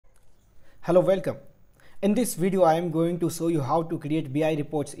Hello, welcome. In this video, I am going to show you how to create BI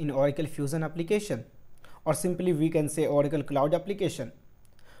reports in Oracle Fusion application, or simply we can say Oracle Cloud application.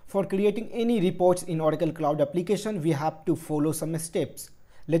 For creating any reports in Oracle Cloud application, we have to follow some steps.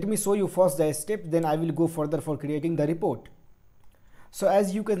 Let me show you first the step, then I will go further for creating the report. So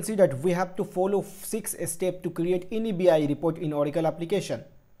as you can see that we have to follow 6 steps to create any BI report in Oracle application.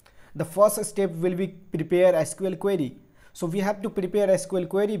 The first step will be prepare SQL query. So we have to prepare SQL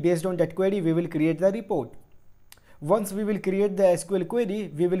query. Based on that query, we will create the report. Once we will create the SQL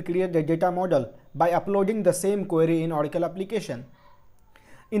query, we will create the data model by uploading the same query in Oracle application.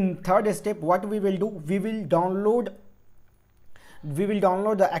 In third step, what we will do, we will download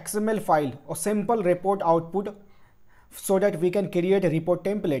the XML file or simple report output so that we can create a report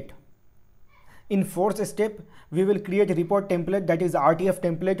template. In fourth step, we will create a report template, that is RTF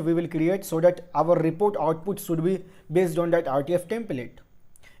template we will create so that our report output should be based on that RTF template.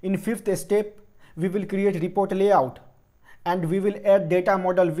 In fifth step, we will create report layout and we will add data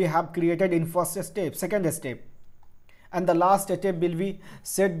model we have created in second step. And the last step will be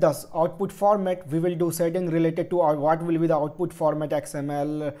set the output format. We will do setting related to what will be the output format,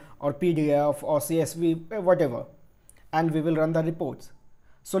 XML or PDF or CSV, whatever. And we will run the reports.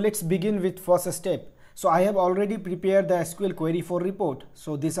 So let's begin with first step. So I have already prepared the SQL query for report.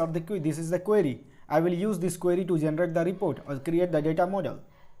 So this is the query. I will use this query to generate the report or create the data model.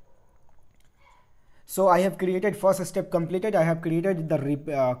 So I have created first step completed. I have created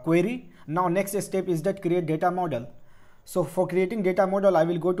the query. Now next step is that create data model. So for creating data model, I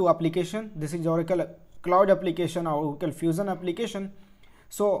will go to application. This is Oracle Cloud application or Oracle Fusion application.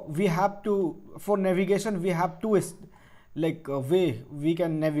 So we have to, for navigation, we have two way we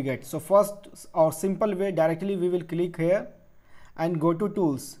can navigate. So first, or simple way, directly we will click here and go to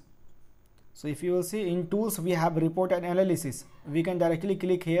tools. So if you will see in tools, we have report and analysis. We can directly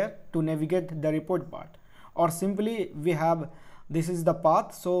click here to navigate the report part, or simply we have, this is the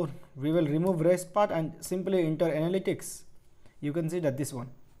path. So we will remove rest part and simply enter analytics. You can see that this one,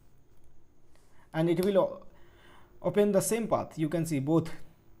 and it will open the same path. You can see both,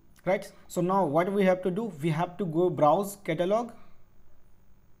 right? So now what we have to do, we have to go browse catalog.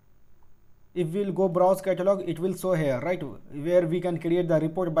 If we'll go browse catalog, it will show here, right, where we can create the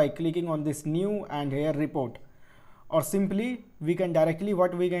report by clicking on this new and here report. Or simply we can directly,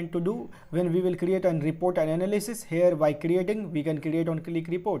 what we going to do when we will create a report and analysis, here by creating, we can create on click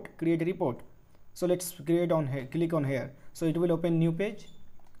report, create report. So let's create on here, click on here. So it will open new page.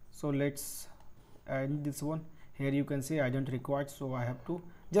 So let's add this one. Here you can see I don't require, so I have to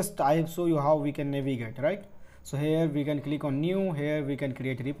I show you how we can navigate, right? So here we can click on new, here we can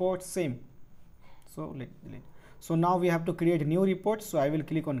create report, same. So so now we have to create a new report. So I will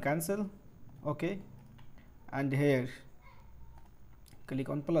click on cancel, okay, and here click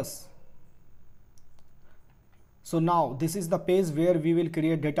on plus. So now this is the page where we will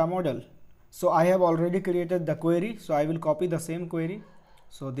create data model. So I have already created the query, so I will copy the same query.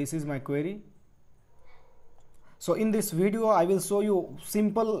 So this is my query. So in this video, I will show you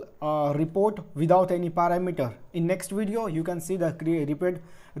simple report without any parameter. In next video, you can see the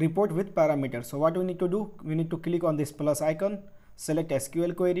report with parameter. So what we need to do, we need to click on this plus icon, select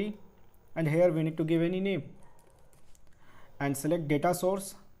SQL query, and here we need to give any name and select data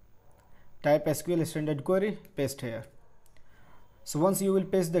source, type SQL standard query, paste here. So once you will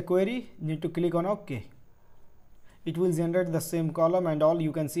paste the query, you need to click on OK. It will generate the same column and all.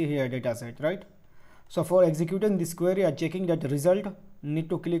 You can see here data set, right? So for executing this query or checking that result, need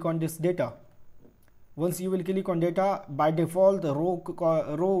to click on this data. Once you will click on data, by default the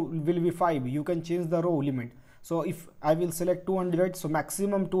row will be 5. You can change the row limit. So if I will select 200, so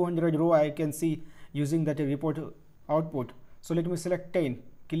maximum 200 row I can see using that report output. So let me select 10.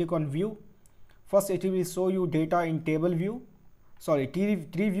 Click on view. First it will show you data in table view. Sorry, tree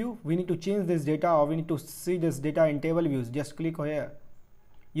view. We need to change this data, or we need to see this data in table views. Just click here.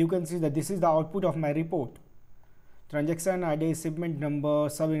 You can see that this is the output of my report. Transaction ID, shipment number,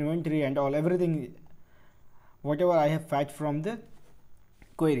 sub inventory and all, everything, whatever I have fetched from the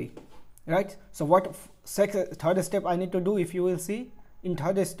query, right? So what third step I need to do, if you will see, in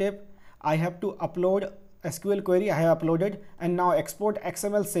third step, I have to upload SQL query. I have uploaded, and now export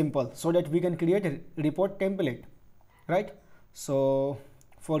XML sample so that we can create a report template, right? So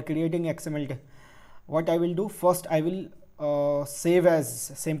for creating XML, what I will do, first I will save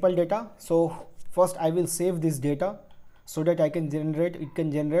as sample data. So first I will save this data so that it can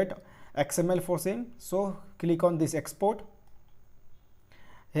generate XML for same. So click on this export.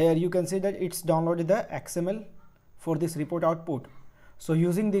 Here you can see that it's downloaded the XML for this report output. So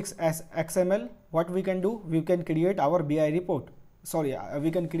using this as XML, what we can do, we can create our BI report. sorry,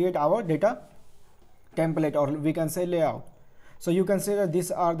 we can create our data template, or we can say layout. So you can say that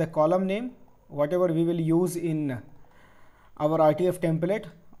these are the column name, whatever we will use in our RTF template,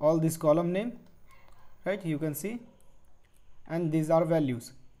 all this column name, right? You can see, and these are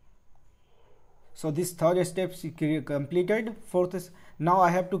values. So this third step is completed. Fourth is, now I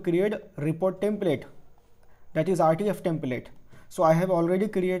have to create report template, that is RTF template. So I have already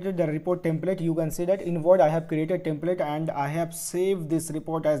created the report template. You can see that in Word I have created template and I have saved this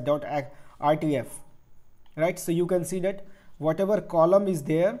report as .rtf, right? So you can see that whatever column is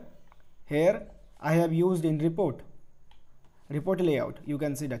there here I have used in report layout. You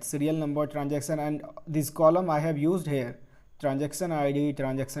can see that serial number, transaction, and this column I have used here, transaction ID,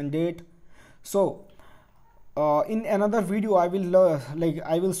 transaction date. So in another video I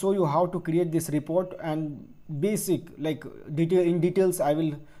will show you how to create this report, and basic details I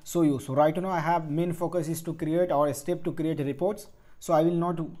will show you. So right now I have main focus is to create, or a step to create reports, so I will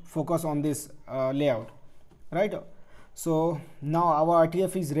not focus on this layout, right? So now our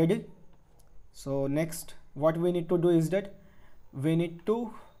RTF is ready. So next what we need to do is that we need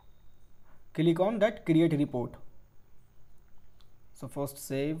to click on that create report. So first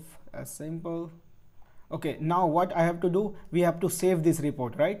save as simple. Okay, now what I have to do, we have to save this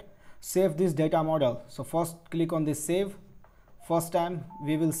report, right? Save this data model. So first click on this save. First time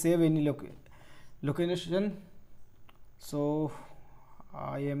we will save any location. So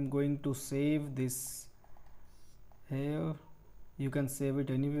I am going to save this here. You can save it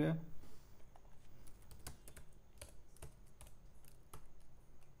anywhere.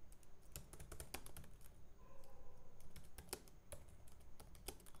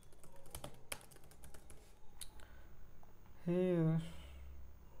 Here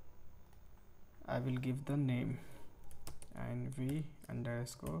I will give the name nv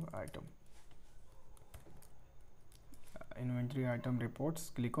underscore item, inventory item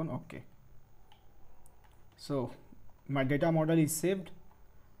reports. Click on OK. So my data model is saved.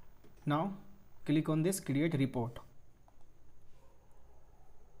 Now click on this create report.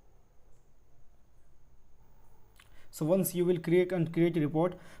 So once you will create a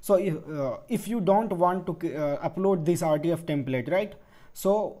report, so if you don't want to upload this RTF template, right?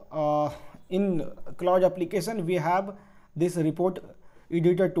 So in cloud application we have this report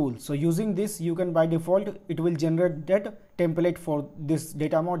editor tool. So using this, you can by default it will generate that template for this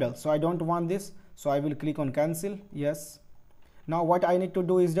data model. So I don't want this, so I will click on cancel. Yes. Now what I need to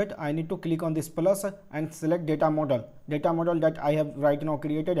do is that I need to click on this plus and select data model that I have right now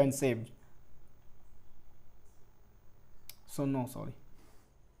created and saved. So no, sorry,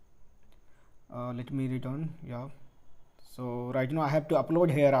 let me return. Yeah, so right now I have to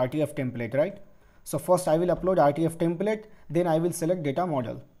upload here RTF template, right? So first I will upload RTF template, then I will select data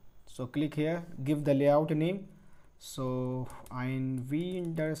model. So click here, give the layout name. So inv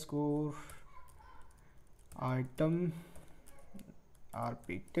underscore item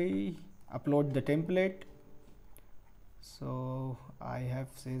rpt, upload the template. So I have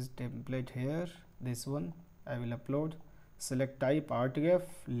says template here, this one I will upload. Select type RTF,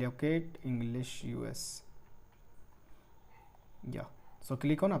 locate English US. Yeah, so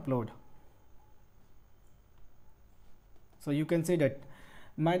click on upload. So you can see that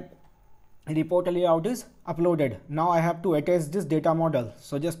my report layout is uploaded. Now I have to attach this data model.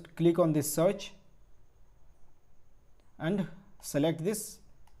 So just click on this search and select this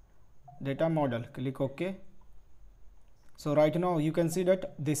data model. Click OK. So right now you can see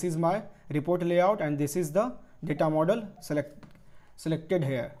that this is my report layout and this is the data model selected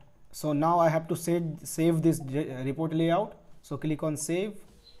here. So now I have to save this report layout. So click on save,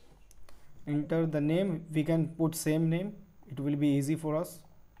 enter the name. We can put same name, it will be easy for us,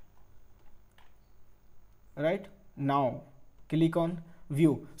 right? Now click on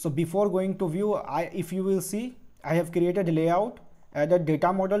view. So before going to view, if you will see, I have created a layout, added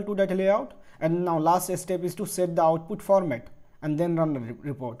data model to that layout, and now last step is to set the output format and then run the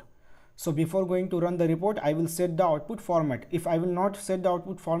report. So before going to run the report, I will set the output format. If I will not set the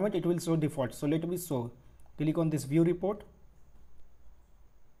output format, it will show default. So let me show. Click on this view report.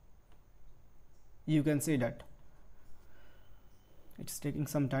 You can see that it's taking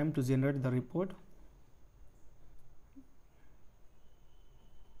some time to generate the report.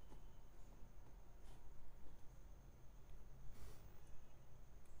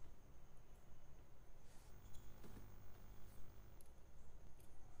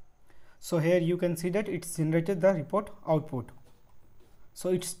 So here you can see that it's generated the report output. So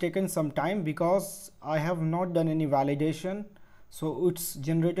it's taken some time because I have not done any validation. So it's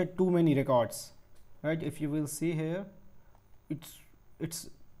generated too many records, right? If you will see here, it's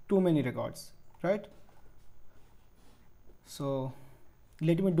too many records, right? So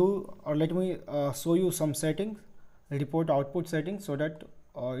let me show you some settings, report output settings, so that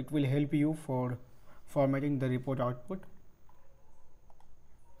it will help you for formatting the report output.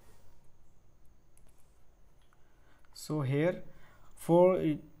 So here, for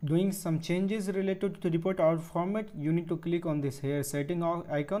doing some changes related to report out format, you need to click on this here setting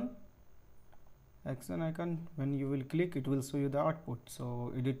icon, action icon. When you will click, it will show you the output.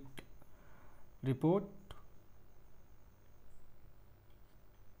 So edit report,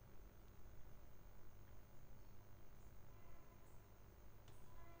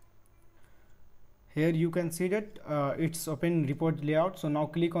 here you can see that it's open report layout. So now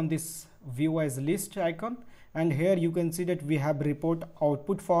click on this view as list icon, and here you can see that we have report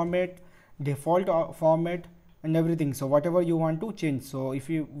output format, default format, and everything. So whatever you want to change. So if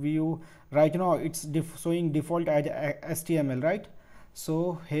you view right now, it's showing default as HTML, right?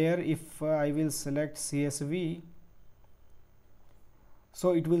 So here if I will select CSV,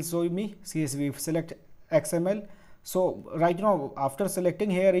 so it will show me CSV. If select XML, so right now after selecting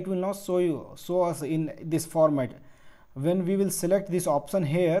here, it will not show us in this format. When we will select this option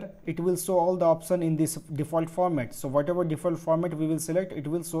here, it will show all the option in this default format. So whatever default format we will select, it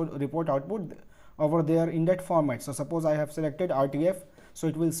will show report output over there in that format. So suppose I have selected RTF, so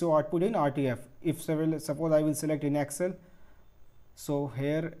it will show output in RTF. If suppose I will select in Excel, so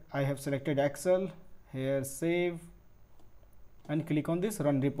here I have selected Excel, here save, and click on this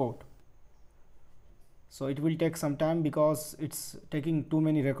run report. So it will take some time because it's taking too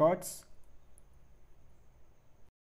many records.